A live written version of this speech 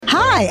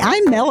Hi,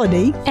 I'm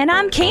Melody. And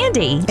I'm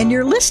Candi. And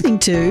you're listening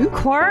to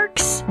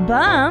Quirks,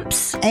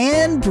 Bumps,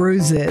 and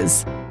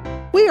Bruises.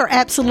 We are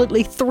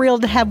absolutely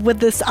thrilled to have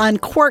with us on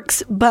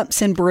Quirks,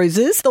 Bumps, and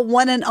Bruises, the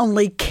one and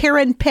only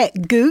Karen Peck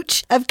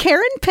Gooch of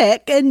Karen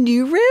Peck and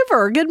New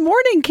River. Good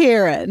morning,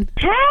 Karen.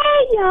 Hey,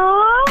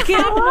 y'all.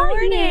 Good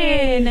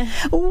morning.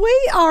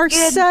 We are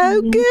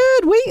so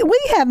good.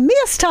 We have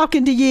missed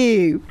talking to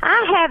you.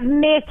 I have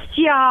missed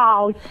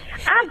y'all.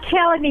 I'm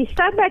telling you,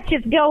 so much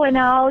is going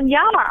on.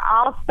 Y'all are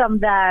awesome,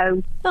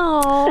 though.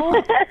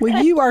 Oh,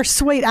 well, you are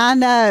sweet. I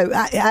know.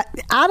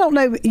 I don't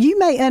know. You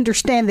may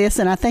understand this,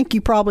 and I think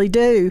you probably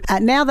do.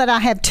 Now that I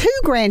have 2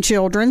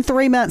 grandchildren,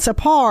 3 months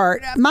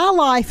apart, my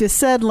life is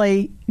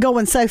suddenly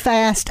going so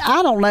fast.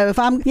 I don't know if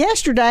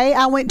yesterday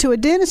I went to a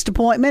dentist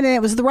appointment and it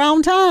was the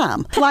wrong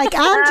time. Like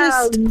I'm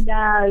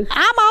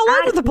all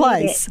over the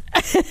place.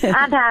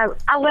 I know.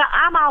 Well,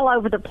 I'm all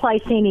over the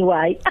place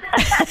anyway.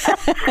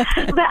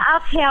 But I'll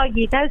tell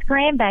you, those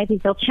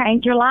grandbabies will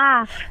change your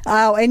life.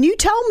 Oh, and you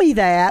told me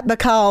that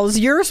because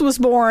yours was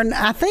born,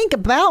 I think,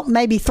 about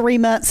maybe 3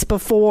 months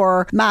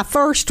before my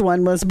first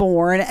one was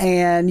born,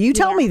 and you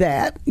told me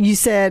that. You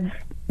said,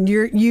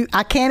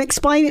 I can't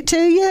explain it to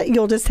you.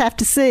 You'll just have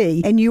to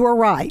see. And you were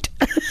right.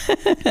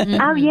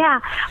 Oh, yeah.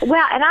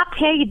 Well, and I'll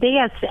tell you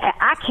this.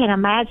 I can't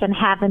imagine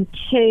having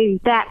 2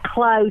 that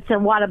close,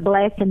 and what a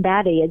blessing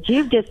that is.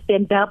 You've just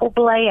been double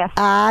blessed.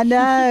 I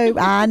know.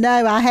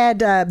 I had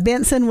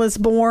Benson was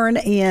born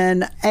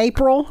in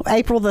April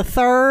the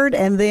 3rd,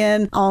 and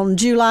then on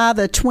July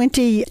the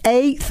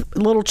 28th,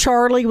 little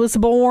Charlie was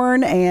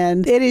born,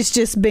 and it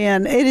has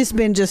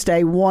been just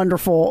a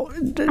wonderful,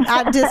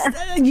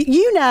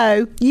 you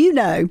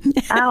know.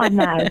 Oh,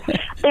 no.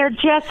 They're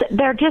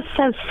just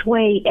so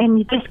sweet, and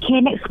you just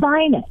can't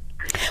explain it.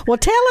 Well,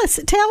 tell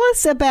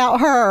us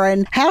about her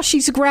and how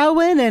she's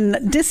growing,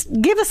 and just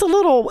give us a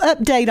little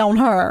update on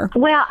her.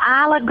 Well,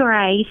 Isla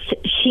Grace,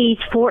 she's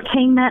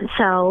 14 months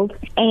old,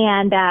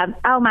 and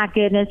oh my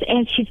goodness,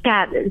 and she's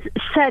got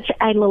such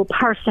a little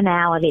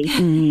personality.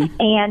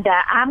 And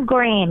I'm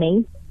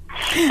Granny.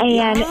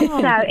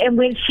 And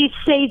when she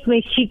sees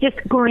me, she just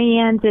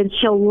grins and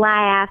she'll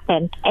laugh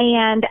and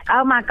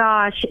oh my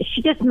gosh,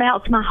 she just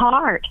melts my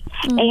heart.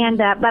 And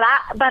but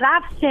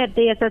I've said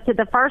this. I said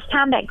the first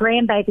time that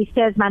grandbaby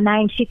says my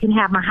name, she can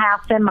have my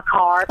house and my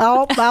car.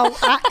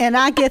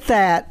 I get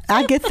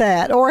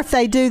that. Or if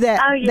they do that,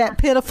 that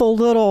pitiful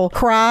little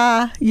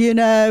cry,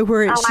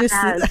 where it's just.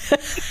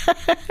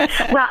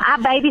 Well, I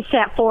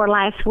babysat for her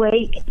last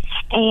week,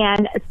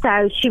 and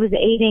so she was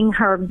eating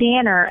her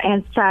dinner,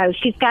 and so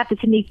she's got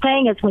this new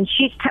thing is when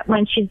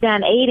she's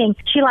done eating,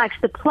 she likes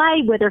to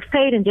play with her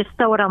food and just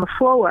throw it on the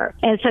floor.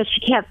 And so she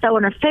kept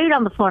throwing her food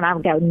on the floor, and I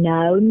would go,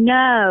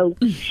 no.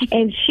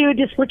 And she would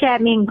just look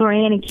at me and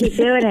grin and keep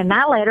doing it, and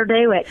I let her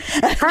do it.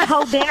 Her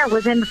whole dinner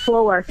was in the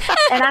floor.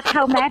 And I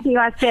told Matthew,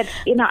 I said,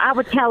 I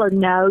would tell her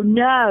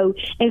no.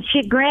 And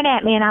she'd grin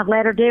at me, and I'd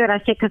let her do it. I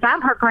said, because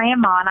I'm her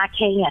grandma, and I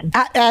can.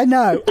 I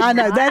know.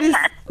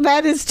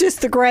 That is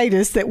just the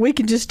greatest, that we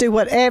can just do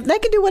whatever. They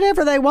can do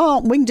whatever they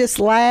want. We can just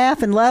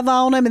laugh and love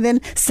on them and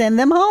then send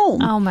them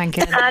home. Oh, my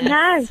goodness. I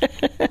know.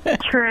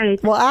 True.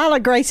 Well,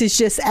 Isla Grace is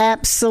just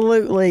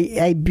absolutely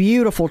a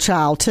beautiful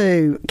child,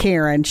 too,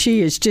 Karen.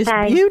 She is just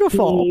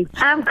beautiful. You.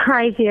 I'm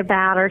crazy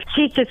about her.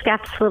 She's just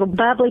got this little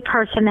bubbly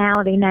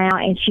personality now,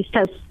 and she's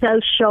so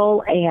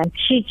social, and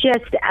she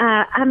just,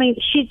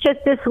 she's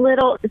just this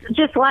little,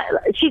 just like,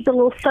 she's a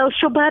little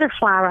social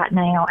butterfly right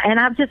now, and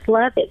I just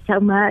love it so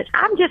much.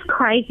 I'm just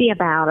crazy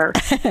about her.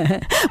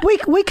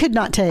 We could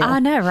not tell. I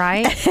know,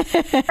 right?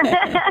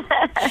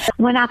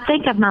 When I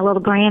think of my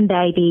little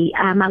grandbaby,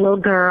 my little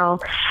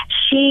girl,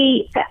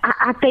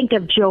 I think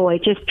of joy,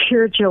 just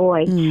pure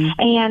joy.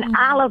 And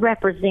Isla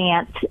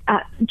represents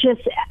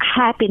just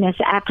happiness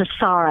after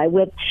sorrow.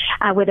 With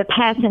the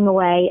passing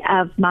away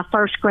of my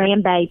first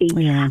grandbaby,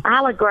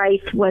 Isla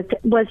Grace was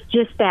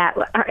just that.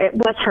 It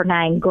was her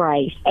name,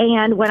 Grace.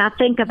 And when I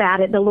think about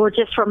it, the Lord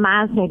just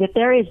reminds me that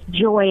there is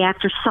joy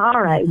after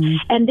sorrow.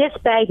 And this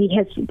baby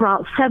has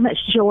brought so much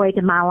joy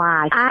to my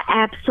life. I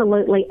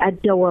absolutely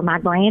adore my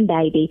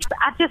grandbaby.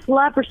 I just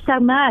love her so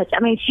much.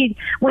 I mean,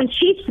 when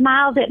she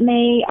smiles at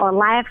me or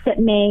laughs at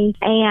me,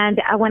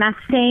 and when I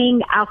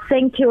sing, I'll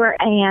sing to her,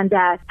 and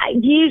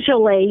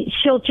usually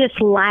she'll just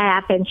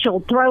laugh and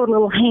she'll throw her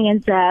little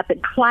hands up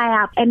and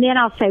clap, and then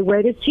I'll say,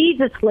 "Where does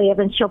Jesus live?"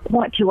 and she'll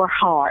point to her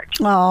heart.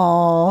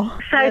 Oh,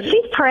 so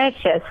she's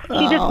precious.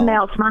 She just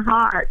melts my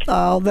heart.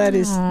 Oh, that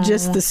is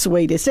just the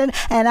sweetest, and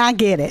I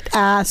get it.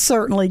 I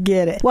certainly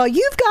get it. Well,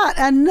 you've got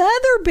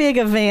another big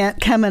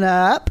event coming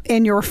up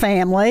in your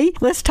family.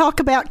 Let's talk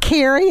about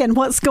Carrie and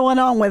what's going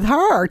on with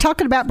her.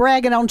 Talking about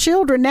bragging on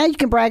children, now you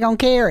can brag on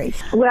Carrie.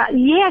 Well,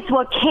 yes.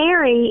 Well,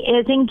 Carrie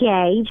is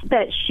engaged,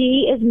 but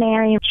she is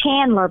marrying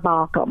Chandler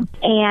Balcom.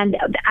 And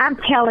I'm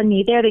telling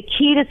you, they're the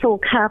cutest little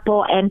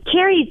couple. And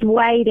Carrie's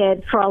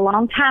waited for a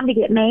long time to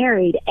get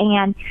married,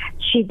 and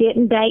she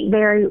didn't date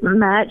very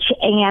much.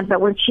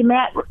 But when she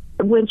met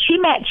when she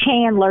met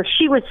Chandler,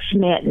 she was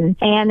smitten.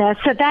 And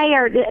so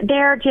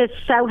they're just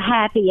so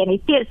happy, and he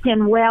fits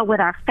in well with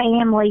our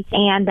family.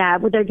 And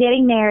they're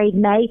getting married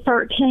May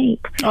 13th.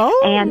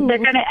 Oh. And they're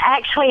going to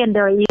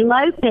they're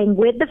eloping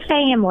with the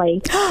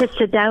family to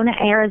Sedona,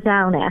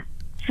 Arizona.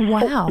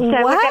 Wow. So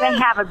we're going to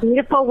have a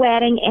beautiful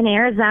wedding in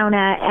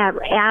Arizona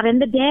out in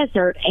the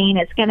desert, and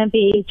it's going to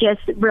be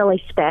just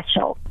really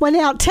special. Well,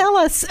 now tell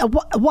us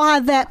why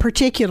that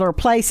particular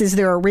place. Is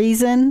there a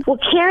reason? Well,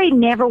 Carrie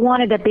never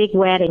wanted a big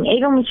wedding.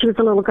 Even when she was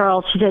a little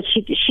girl, she said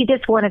she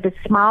just wanted a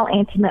small,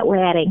 intimate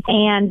wedding.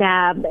 And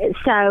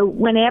so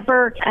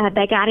whenever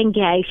they got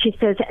engaged, she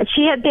says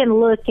she had been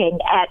looking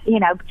at,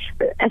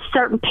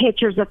 certain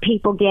pictures of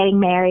people getting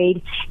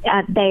married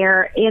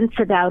there in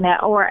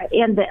Sedona or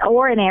in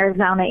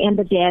Arizona, in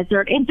the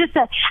desert, and just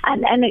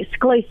an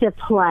exclusive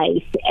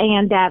place.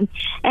 And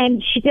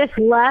she just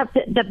loved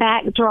the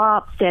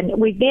backdrops, and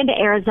we've been to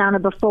Arizona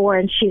before,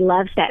 and she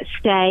loves that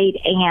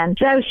state. And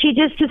so she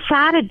just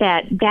decided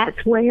that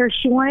that's where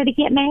she wanted to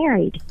get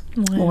married.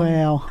 Wow.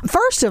 Well,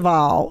 first of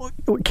all,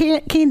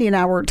 Candi and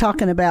I were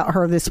talking about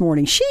her this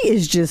morning. She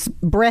is just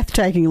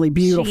breathtakingly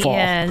beautiful.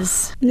 She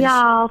is.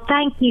 Y'all,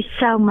 thank you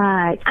so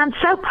much. I'm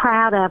so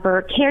proud of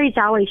her. Carrie's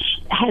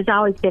has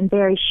always been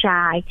very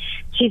shy.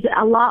 She's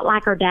a lot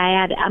like her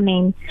dad. I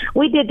mean,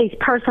 we did these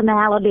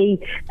personality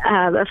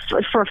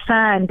for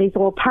fun, these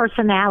little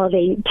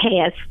personality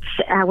tests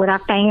with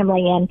our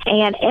family,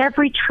 and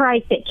every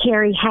trait that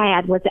Carrie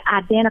had was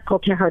identical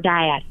to her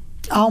dad.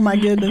 Oh, my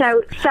goodness.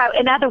 So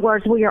in other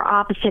words, we are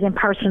opposite in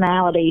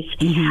personalities.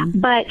 Mm-hmm.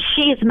 But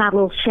she is my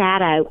little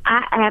shadow.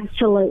 I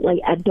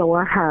absolutely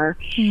adore her.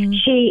 Mm-hmm.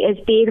 She is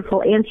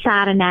beautiful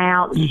inside and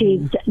out.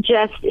 Mm-hmm.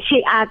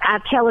 I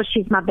tell her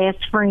she's my best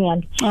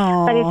friend.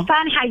 Aww. But it's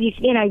fun how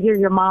you're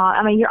your mom.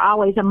 I mean, you're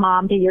always a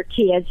mom to your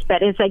kids,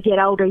 but as they get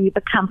older, you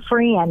become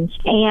friends.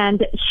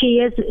 And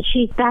she's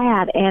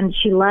that, and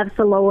she loves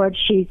the Lord.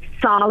 She's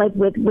solid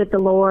with the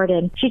Lord,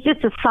 and she's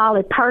just a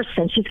solid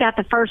person. She's got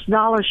the first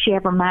dollar she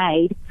ever made.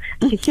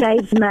 She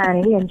saves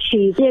money, and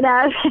she's, but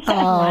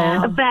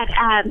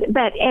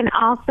and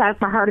also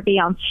for her to be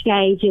on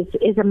stage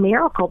is a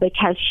miracle,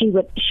 because she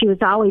was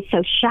always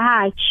so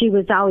shy. She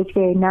was always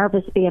very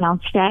nervous being on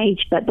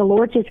stage, but the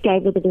Lord just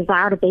gave her the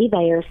desire to be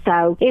there.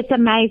 So it's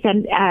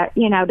amazing,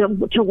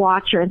 to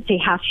watch her and see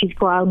how she's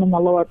grown in the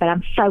Lord. But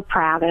I'm so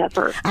proud of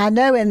her. I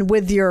know, and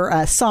with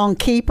your song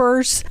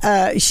Keepers,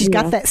 she's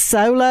got that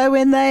solo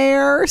in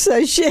there,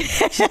 so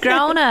she's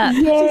grown up.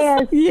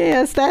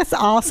 Yes, that's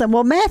awesome.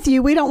 Well,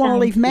 Matthew, we don't want to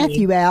leave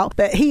Matthew out,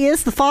 but he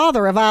is the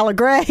father of Isla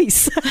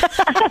Grace.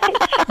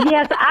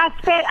 Yes,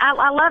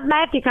 I love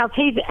Matthew because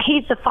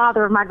he's the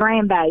father of my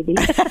grandbaby.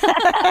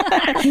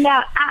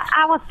 No,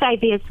 I will say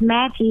this,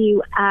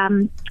 Matthew.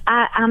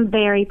 I'm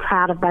very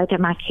proud of both of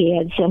my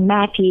kids, and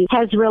Matthew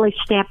has really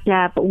stepped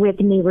up with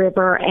New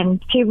River,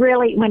 and he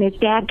really, when his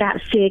dad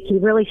got sick, he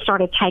really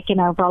started taking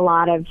over a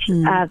lot of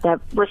the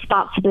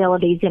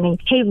responsibilities, and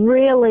he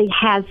really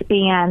has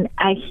been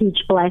a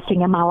huge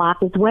blessing in my life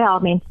as well. I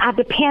mean, I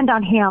depend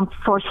on him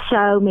for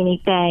so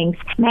many things.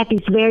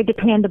 Matthew's very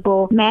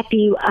dependable.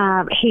 Matthew,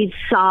 he's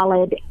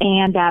solid,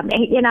 and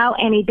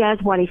and he does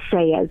what he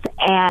says,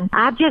 and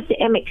I just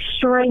am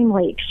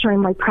extremely,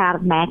 extremely proud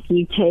of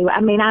Matthew too.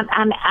 I mean,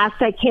 I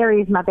say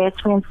Carrie is my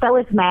best friend. So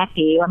is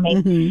Matthew. I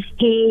mean,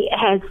 he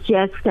has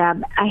just,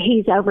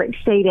 he's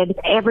overexceeded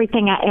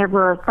everything I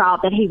ever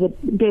thought that he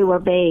would do or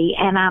be.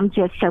 And I'm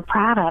just so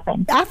proud of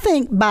him. I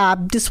think by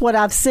just what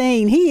I've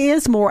seen, he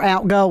is more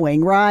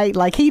outgoing, right?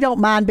 Like he don't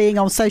mind being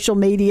on social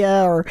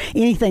media or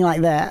anything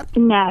like that.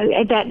 No,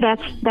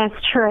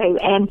 that's true.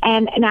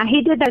 And now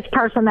he did those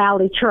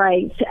personality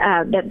traits,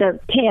 the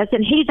test,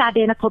 and he's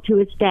identical to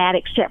his dad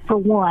except for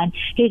one.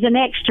 He's an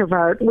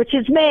extrovert, which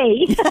is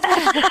me.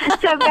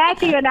 So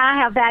Matthew and I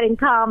have that in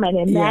common,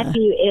 and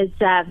Matthew is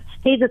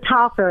he's a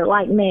talker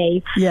like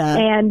me. Yeah.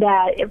 And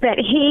but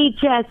he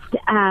just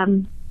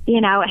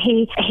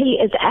he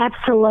is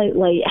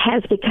absolutely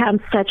has become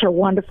such a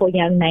wonderful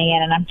young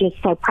man, and I'm just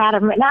so proud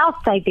of him. And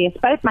I'll say this,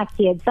 both my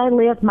kids, they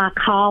live my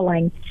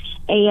calling.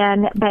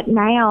 But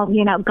now,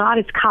 God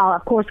has called,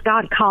 of course,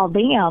 God called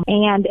them.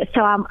 And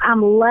so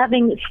I'm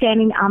loving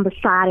standing on the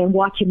side and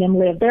watching them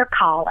live their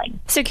calling.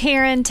 So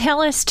Karen,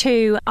 tell us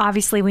too,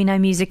 obviously we know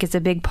music is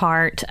a big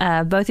part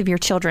of both of your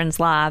children's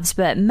lives,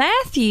 but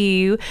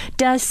Matthew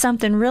does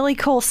something really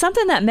cool,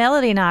 something that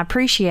Melody and I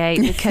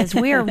appreciate because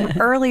we are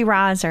early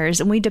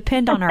risers and we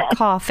depend on our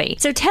coffee.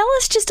 So tell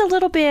us just a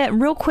little bit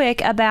real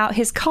quick about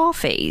his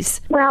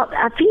coffees. Well,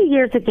 a few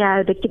years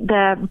ago,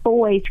 the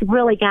boys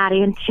really got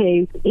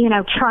into,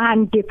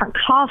 trying different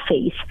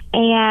coffees.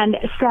 And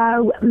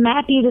so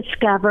Matthew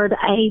discovered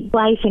a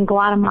place in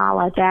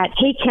Guatemala that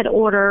he could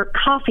order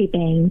coffee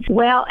beans.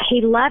 Well,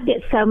 he loved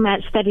it so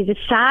much that he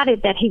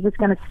decided that he was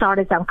going to start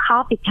his own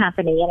coffee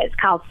company, and it's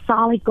called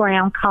Solid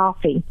Ground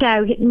Coffee.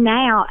 So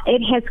now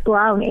it has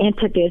grown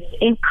into this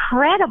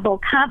incredible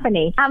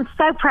company. I'm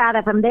so proud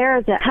of them.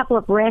 There's a couple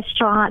of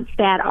restaurants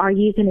that are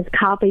using his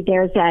coffee.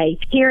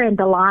 Here in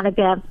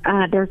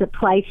Dahlonega, there's a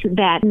place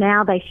that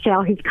now they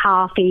sell his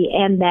coffee,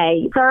 and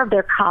they serve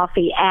their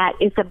coffee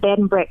it's a bed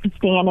and breakfast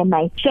inn, and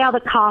they sell the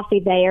coffee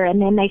there,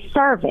 and then they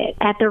serve it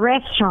at the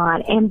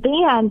restaurant. And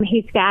then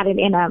he's got it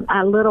in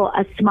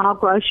a small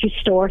grocery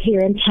store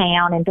here in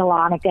town in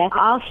Dahlonega.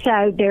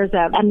 Also, there's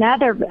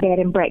another bed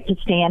and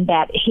breakfast inn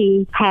that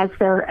he has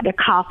their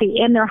coffee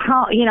in their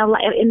home, in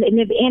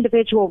the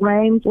individual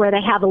rooms where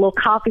they have the little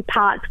coffee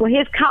pots. Well,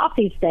 his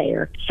coffee's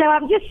there. So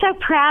I'm just so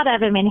proud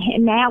of him.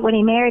 And now when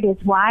he married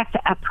his wife,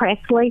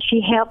 Presley,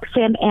 she helps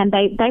him, and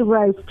they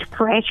roast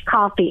fresh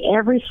coffee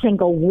every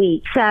single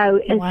week. So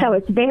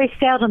it's very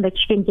seldom that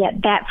you can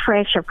get that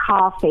fresh of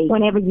coffee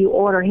whenever you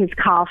order his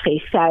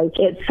coffee. So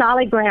it's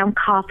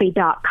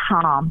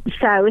solidgroundcoffee.com.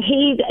 So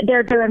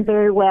they're doing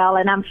very well,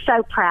 and I'm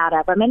so proud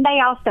of them. And they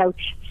also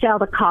sell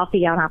the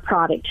coffee on our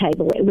product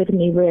table with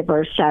New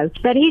River.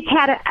 But he's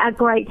had a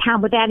great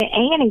time with that,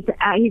 and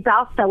he's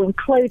also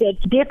included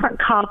different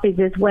coffees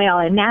as well.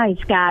 And now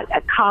he's got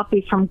a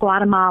coffee from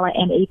Guatemala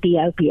and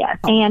Ethiopia.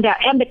 And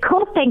the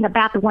cool thing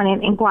about the one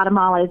in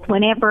Guatemala is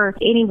whenever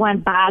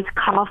anyone buys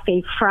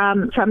coffee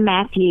from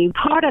Matthew,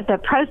 part of the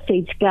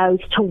proceeds goes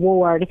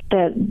toward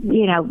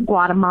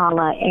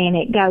Guatemala, and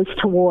it goes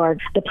toward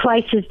the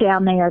places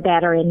down there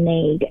that are in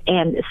need,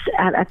 and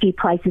a few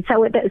places.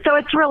 So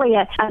it's really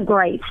a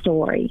great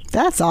story.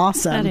 That's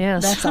awesome. That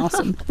is. That's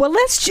awesome. Well,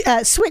 let's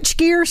switch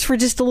gears for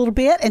just a little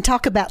bit and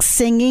talk about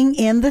Singing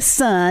in the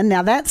Sun.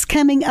 Now, that's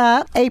coming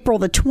up April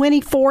the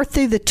 24th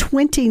through the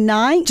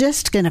 29th,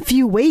 just in a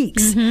few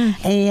weeks.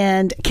 Mm-hmm.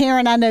 And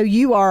Karen, I know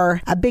you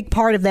are a big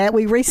part of that.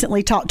 We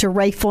recently talked to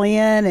Ray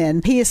Flynn,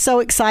 and he is so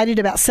excited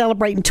about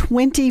celebrating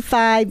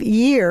 25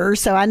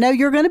 years. So I know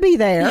you're going to be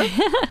there.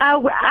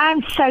 Oh,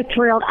 I'm so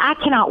thrilled. I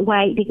cannot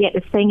wait to get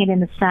to Singing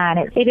in the Sun.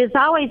 It is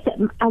always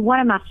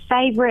one of my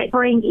favorite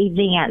spring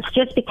events,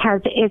 just because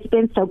it's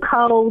been so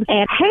cold.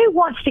 And who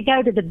wants to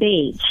go to the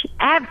beach?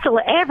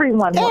 Absolutely,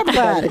 everyone wants to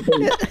go to the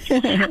beach,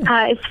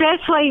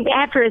 especially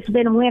after it's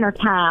been winter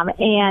time.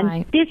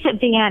 And This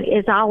event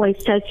is always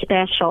so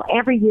special.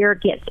 Every year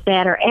it gets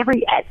better.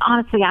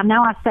 Honestly, I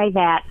know I say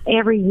that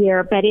every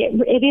year, but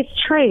it is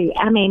true.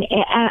 I mean,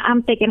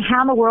 I'm thinking,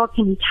 how in the world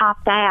can you top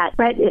that?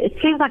 But it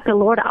seems like the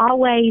Lord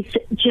always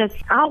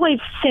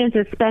sends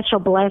us special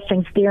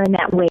blessings during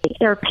that week.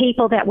 There are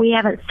people that we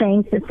haven't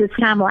seen since this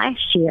time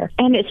last year.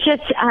 And it's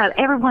just,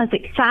 everyone's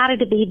excited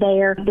to be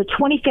there. The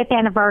 25th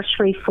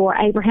anniversary for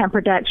Abraham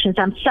Productions.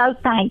 I'm so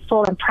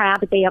thankful and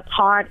proud to be a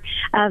part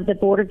of the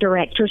board of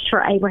directors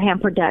for Abraham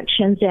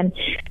Productions. And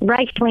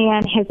Ray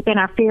Flynn has been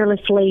our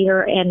fearless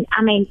leader. And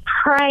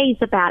praise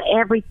about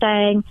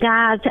everything.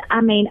 Guys,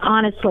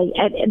 honestly,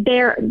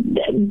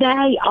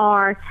 they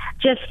are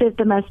just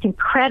the most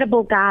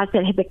incredible guys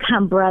that have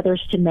become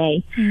brothers to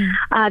me.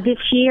 This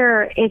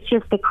year, it's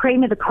just the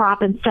cream of the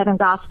crop in Southern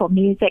gospel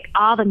music.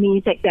 All the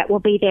music that will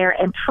be there,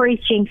 and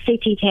preaching.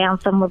 C.T.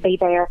 Townsend will be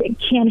there.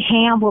 Ken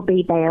Ham will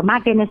be there. My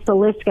goodness, the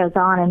list goes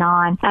on and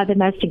on of the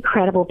most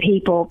incredible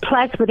people.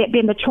 Plus, with it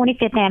being the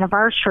 25th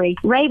anniversary,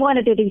 Ray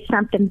wanted to do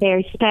something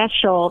very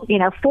special,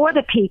 for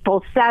the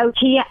people. So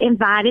he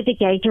invited the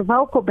Gaither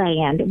Vocal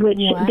Band, which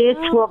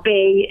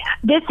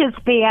this has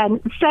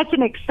been such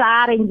an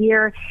exciting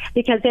year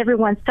because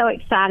everyone's so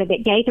excited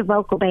that Gaither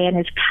Vocal Band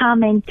is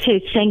coming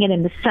to Singing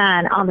in the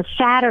Sun on the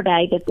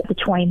Saturday, the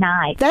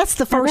 29th. That's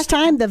the first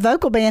time the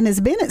vocal band has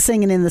been at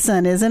Singing in the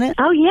Sun, isn't it?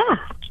 Oh, yeah.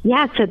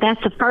 Yeah, so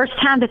that's the first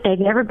time that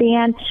they've ever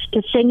been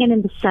to Singing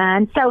in the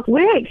Sun. So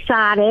we're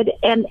excited,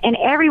 and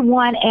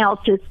everyone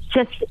else is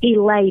just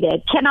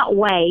elated, cannot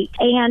wait.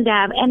 And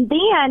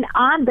then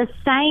on the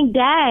same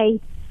day,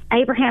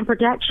 Abraham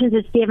Productions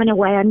is giving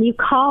away a new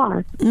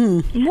car. What? So,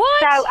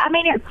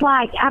 it's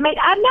like, I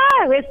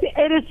know,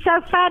 it is so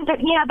fun, but,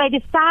 they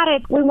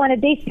decided we want to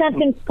do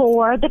something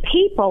for the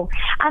people.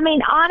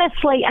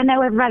 Honestly, I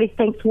know everybody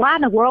thinks, why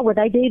in the world would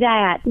they do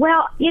that?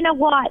 Well, you know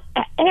what?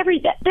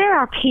 There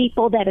are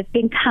people that have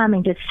been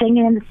coming to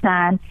Singing in the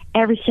Sun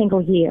every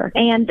single year.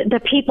 And the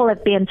people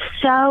have been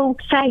so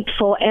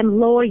faithful and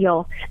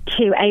loyal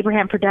to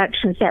Abraham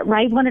Productions that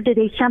Ray wanted to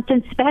do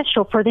something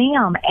special for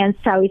them. And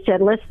so he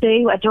said, let's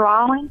do a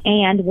drawing,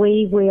 and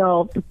we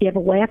will give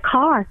away a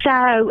car.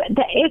 So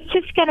it's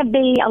just going to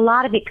be a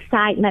lot of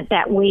excitement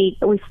that week.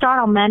 We start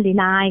on Monday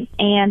night,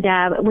 and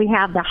we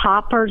have the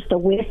Hoppers, the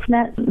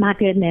Wisnet, my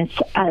goodness,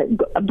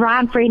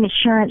 Brian Freed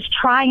Insurance,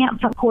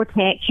 Triumphant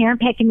Quartet, Karen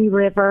Peck and New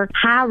River,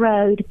 High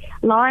Road,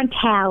 Lauren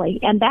Talley,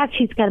 and that's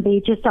who's going to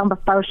be just on the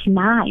first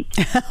night.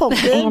 Oh,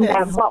 goodness.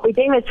 And what we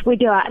do is we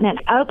do an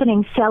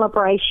opening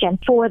celebration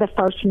for the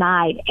first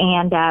night,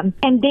 and then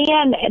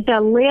the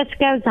list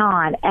goes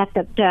on at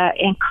the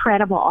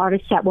incredible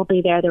artists that will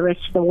be there the rest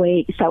of the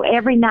week. So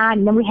every night,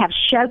 and then we have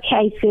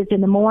showcases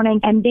in the morning,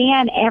 and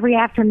then every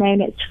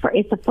afternoon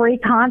it's a free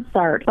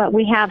concert. But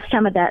we have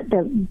some of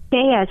the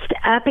best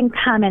up and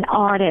coming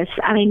artists.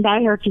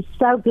 They are just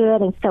so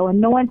good and so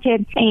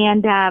anointed,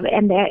 and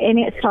and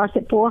it starts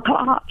at 4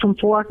 o'clock, from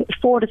 4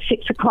 to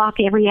 6 o'clock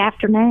every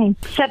afternoon.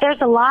 So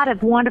there's a lot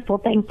of wonderful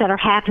things that are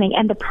happening,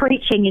 and the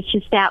preaching is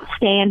just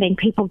outstanding.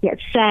 People get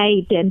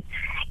saved, and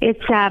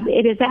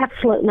it is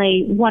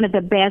absolutely one of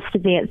the best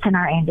events in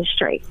our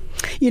industry.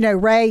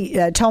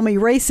 Ray told me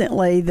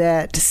recently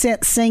that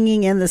since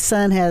Singing in the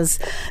Sun has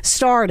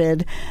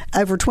started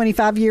over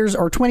 25 years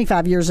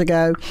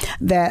ago,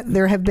 that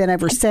there have been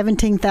over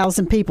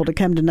 17,000 people to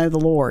come to know the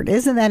Lord.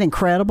 Isn't that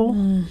incredible?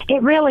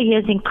 It really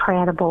is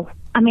incredible.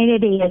 I mean,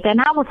 it is. And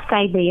I will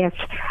say this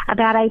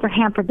about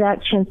Abraham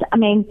Productions. I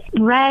mean,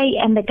 Ray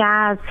and the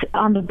guys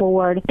on the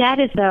board, that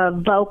is the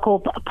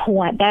vocal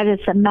point. That is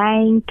the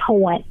main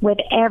point with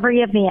every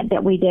event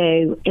that we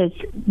do, is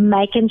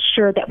making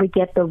sure that we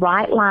get the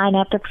right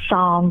lineup of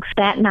songs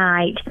that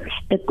night,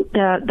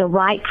 the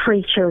right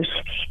preachers,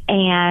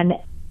 and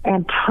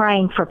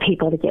praying for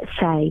people to get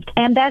saved.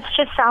 And that's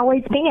just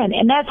always been.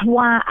 And that's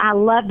why I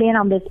love being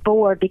on this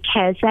board,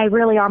 because they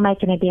really are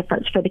making a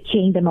difference for the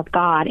kingdom of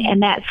God.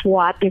 And that's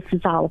what this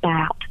is all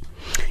about.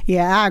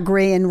 Yeah, I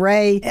agree. And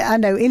Ray, I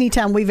know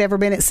anytime we've ever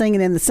been at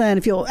Singing in the Sun,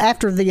 if you'll,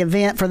 after the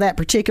event for that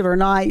particular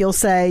night, you'll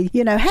say,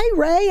 hey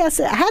Ray, I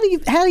said, how do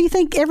you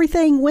think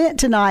everything went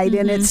tonight?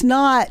 And it's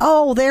not,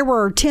 there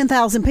were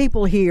 10,000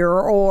 people here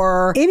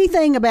or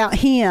anything about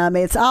him.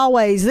 It's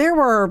always, there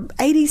were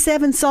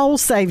 87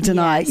 souls saved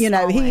tonight.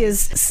 Yes, he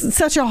is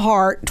such a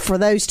heart for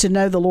those to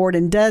know the Lord,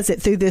 and does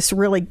it through this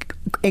really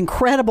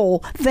incredible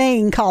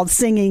thing called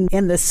Singing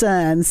in the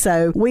Sun.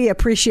 So we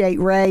appreciate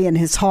Ray and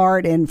his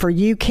heart, and for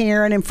you, Karen,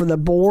 and for the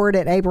board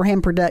at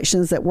Abraham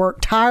Productions that work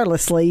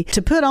tirelessly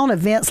to put on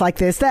events like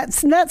this.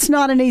 That's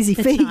not an easy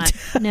feat.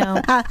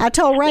 No. I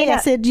told Ray, I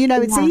said,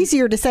 it's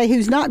easier to say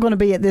who's not going to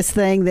be at this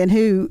thing than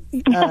who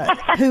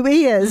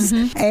is.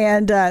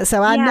 And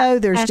so I know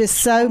there's just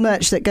so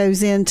much that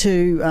goes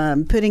into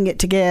putting it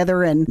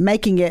together and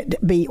making it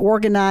be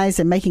organized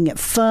and making it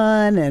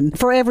fun, and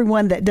for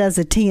everyone that does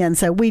attend.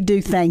 So we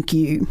do thank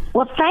you.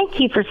 Well, thank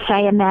you for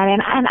saying that.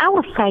 And I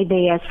will say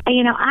this,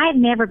 I've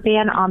never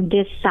been on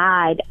this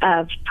side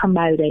of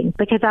promoting,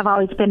 because I've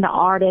always been the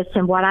artist,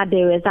 and what I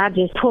do is I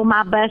just pull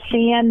my bus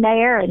in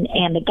there,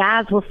 and the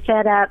guys will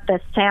set up the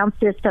sound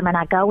system, and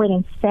I go in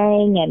and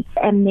sing,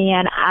 and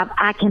then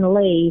I can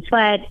leave.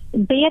 But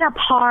being a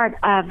part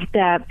of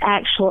the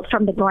actual,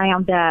 from the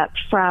ground up,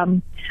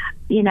 from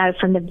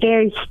the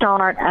very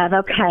start of,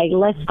 okay,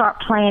 let's start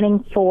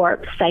planning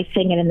for, say,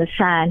 Singing in the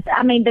Sun.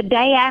 I mean, the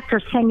day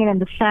after Singing in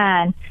the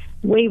Sun,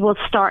 we will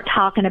start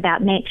talking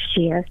about next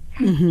year.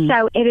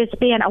 So it has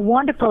been a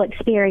wonderful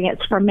experience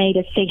for me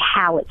to see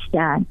how it's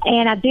done.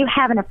 And I do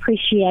have an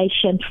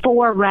appreciation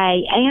for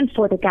Ray and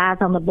for the guys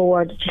on the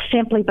board, just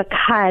simply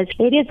because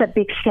it is a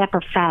big step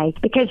of faith,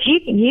 because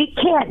you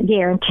can't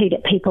guarantee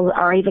that people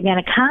are even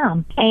going to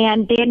come.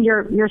 And then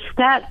you're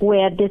stuck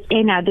with this,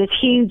 this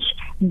huge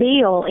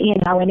deal,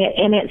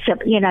 and it's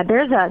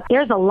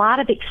there's a lot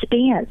of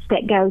expense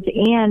that goes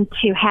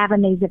into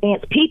having these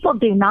events. People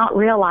do not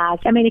realize.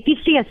 I mean, if you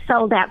see a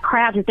sold out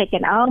crowd, you're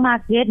thinking, oh my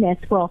goodness.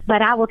 Well,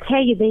 but I will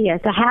tell you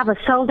this, to have a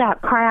sold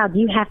out crowd,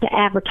 you have to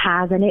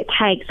advertise, and it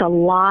takes a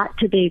lot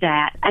to do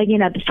that.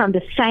 From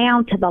the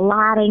sound to the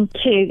lighting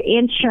to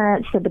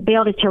insurance to the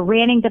building to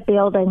renting the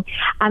building.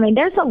 I mean,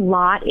 there's a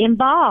lot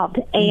involved,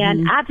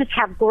 and I just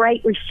have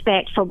great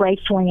respect for Ray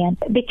Flynn,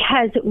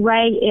 because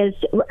Ray is,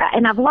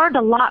 and I've learned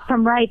a lot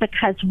from Ray,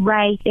 because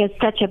Ray is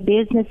such a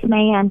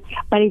businessman,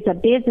 but he's a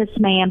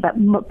businessman,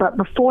 but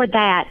before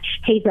that,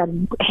 he's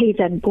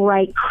a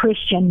great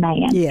Christian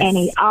man, and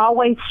he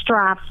always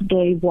strives to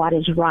do what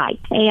is right.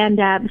 And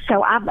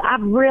so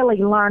I've really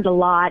learned a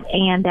lot,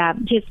 and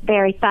just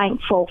very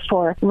thankful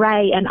for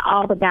Ray and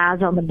all the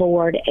guys on the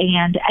board.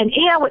 And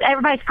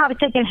everybody's probably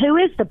thinking, who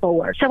is the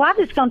board? So I'm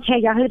just going to tell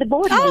you who the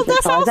board is.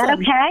 That's awesome. Is that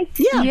okay?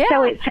 Yeah.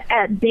 So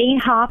it's Dean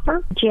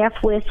Hopper, Jeff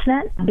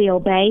Wisnant, Bill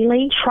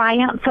Bailey,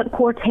 Triumphant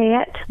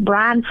Quartet,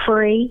 Brian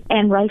Free,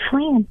 and Ray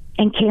Flynn.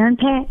 And Karen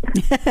Peck.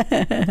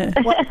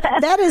 Well,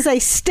 that is a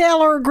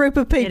stellar group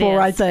of people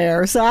right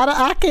there. So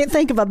I can't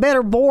think of a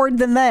better board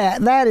than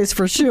that. That is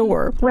for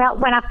sure. Well,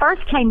 when I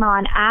first came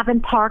on, Ivan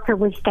Parker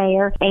was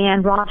there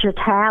and Roger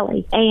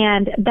Talley,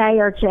 and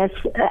they're just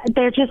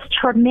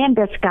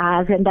tremendous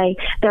guys, and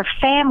they're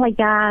family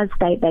guys.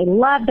 They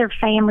love their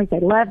families. They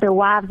love their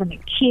wives and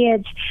their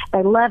kids.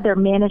 They love their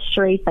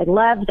ministries. They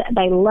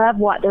love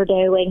what they're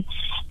doing,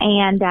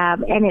 and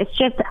it's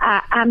just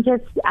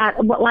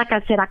like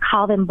I said, I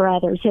call them brothers.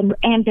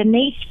 And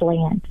Denise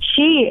Flynn,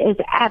 she is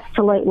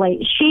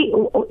absolutely, she's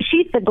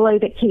the glue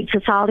that keeps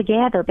us all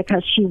together,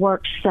 because she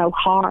works so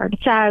hard.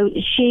 So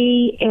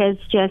she is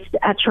just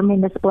a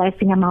tremendous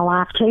blessing in my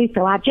life too.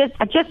 So I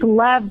just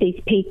love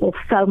these people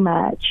so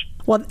much.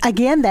 Well,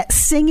 again, that's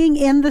Singing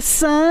in the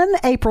Sun,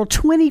 April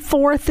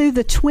 24th through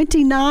the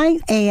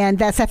 29th, and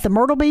that's at the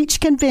Myrtle Beach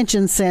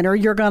Convention Center.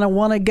 You're going to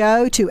want to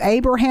go to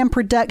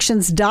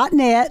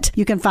abrahamproductions.net.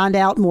 You can find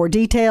out more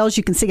details.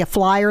 You can see a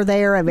flyer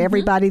there of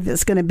everybody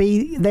that's going to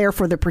be there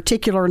for the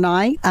particular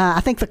night.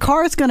 I think the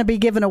car is going to be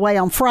given away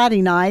on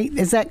Friday night.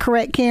 Is that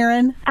correct,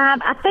 Karen?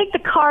 I think the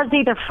car's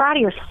either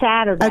Friday or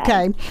Saturday.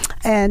 Okay.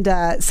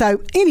 And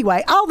so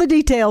anyway, all the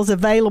details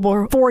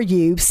available for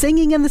you.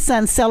 Singing in the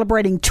Sun,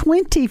 celebrating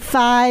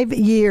 25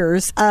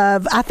 years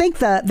of, I think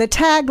the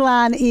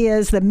tagline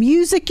is the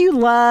music you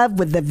love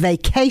with the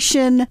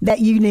vacation that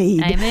you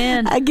need.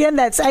 Amen. Again,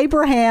 that's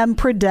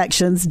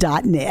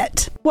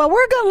abrahamproductions.net. Well,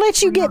 we're going to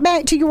let you get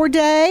back to your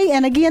day.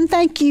 And again,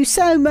 thank you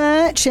so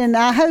much. And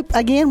I hope,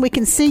 again, we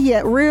can see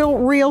you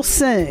real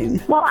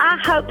soon. Well, I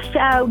hope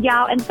so,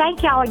 y'all. And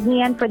thank y'all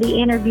again for the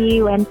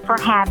interview and for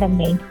having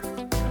me.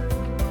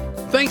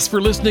 Thanks for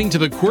listening to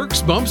the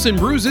Quirks, Bumps, and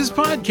Bruises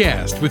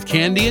podcast with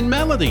Candi and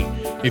Melody.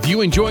 If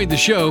you enjoyed the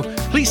show,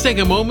 please take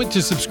a moment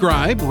to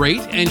subscribe,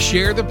 rate, and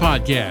share the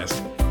podcast.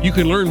 You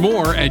can learn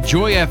more at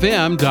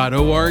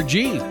joyfm.org.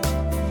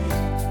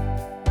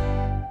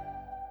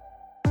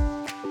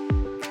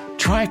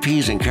 Try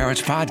Peas and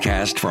Carrots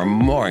podcast for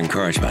more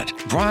encouragement.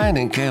 Brian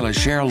and Kayla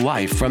share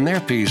life from their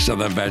piece of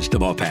the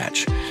vegetable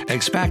patch.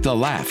 Expect a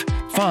laugh,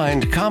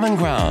 find common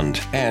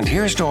ground, and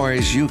hear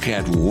stories you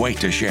can't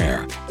wait to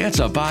share. It's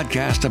a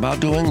podcast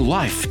about doing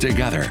life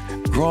together,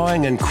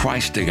 growing in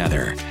Christ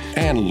together,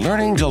 and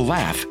learning to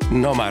laugh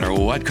no matter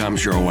what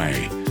comes your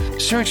way.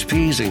 Search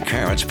Peas and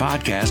Carrots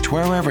podcast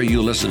wherever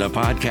you listen to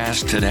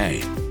podcasts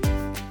today.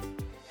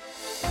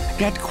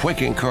 Get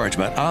quick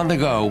encouragement on the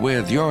go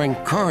with your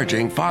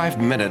encouraging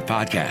 5-minute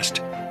podcast.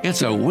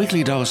 It's a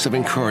weekly dose of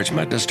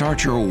encouragement to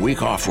start your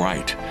week off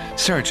right.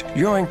 Search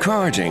your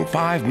encouraging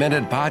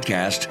 5-minute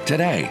podcast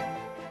today.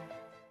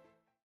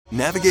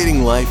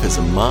 Navigating life as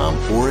a mom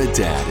or a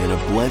dad in a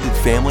blended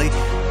family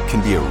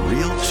can be a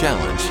real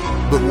challenge.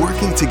 But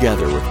working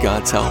together with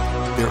God's help,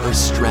 there are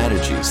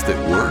strategies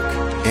that work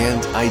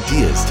and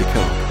ideas to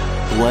cope.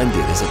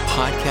 Blended is a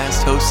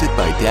podcast hosted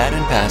by dad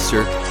and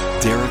pastor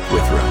Derek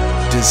Withrow,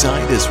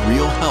 designed as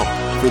real help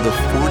for the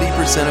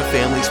 40% of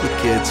families with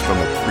kids from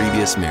a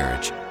previous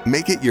marriage.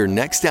 Make it your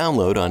next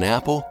download on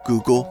Apple,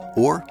 Google,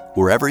 or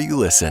wherever you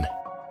listen.